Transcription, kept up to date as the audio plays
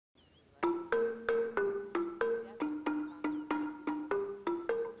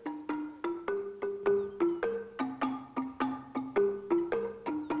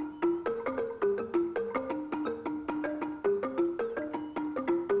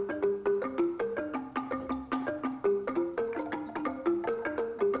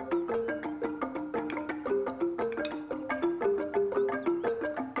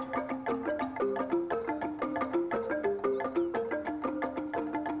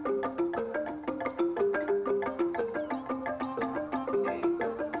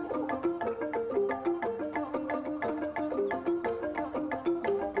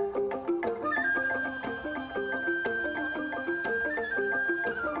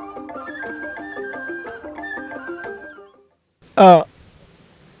Uh,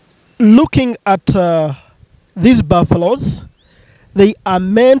 Looking at these buffaloes, they are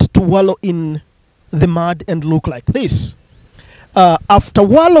meant to wallow in the mud and look like this. After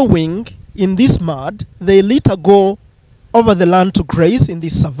wallowing in this mud, they later go over the land to graze in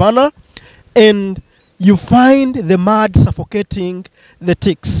this savanna, and you find the mud suffocating the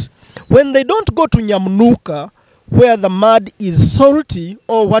ticks. When they don't go to Nyamnuka, where the mud is salty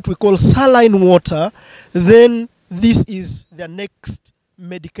or what we call saline water, then this is their next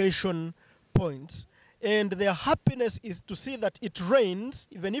medication points. And their happiness is to see that it rains,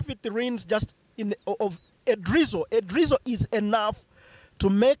 even if it rains just of a drizzle. A drizzle is enough to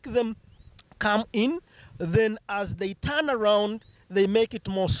make them come in. Then as they turn around, they make it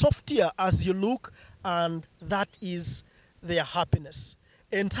more softer as you look, and that is their happiness.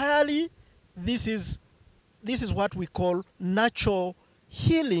 Entirely, this is what we call natural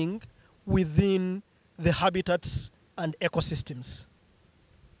healing within the habitats and ecosystems.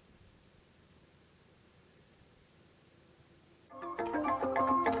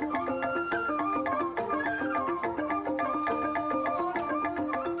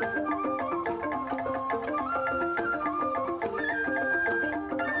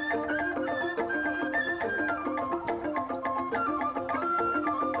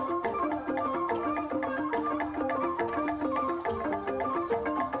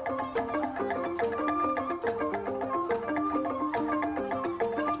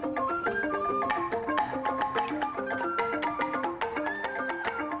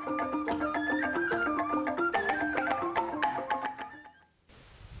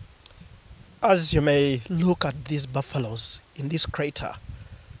 As you may look at these buffaloes in this crater,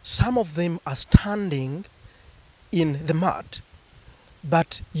 some of them are standing in the mud,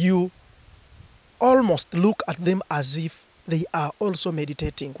 but you almost look at them as if they are also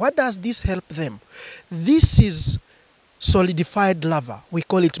meditating. What does this help them? This is solidified lava. We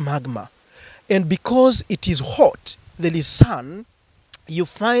call it magma. And because it is hot, there is sun, you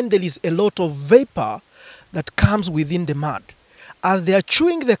find there is a lot of vapor that comes within the mud. As they are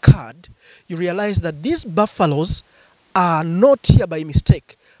chewing the cud, you realize that these buffaloes are not here by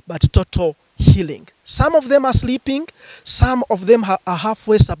mistake, but total healing. Some of them are sleeping, some of them are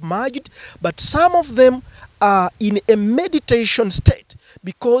halfway submerged, but some of them are in a meditation state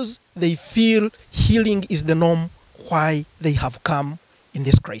because they feel healing is the norm why they have come in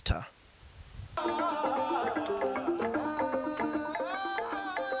this crater.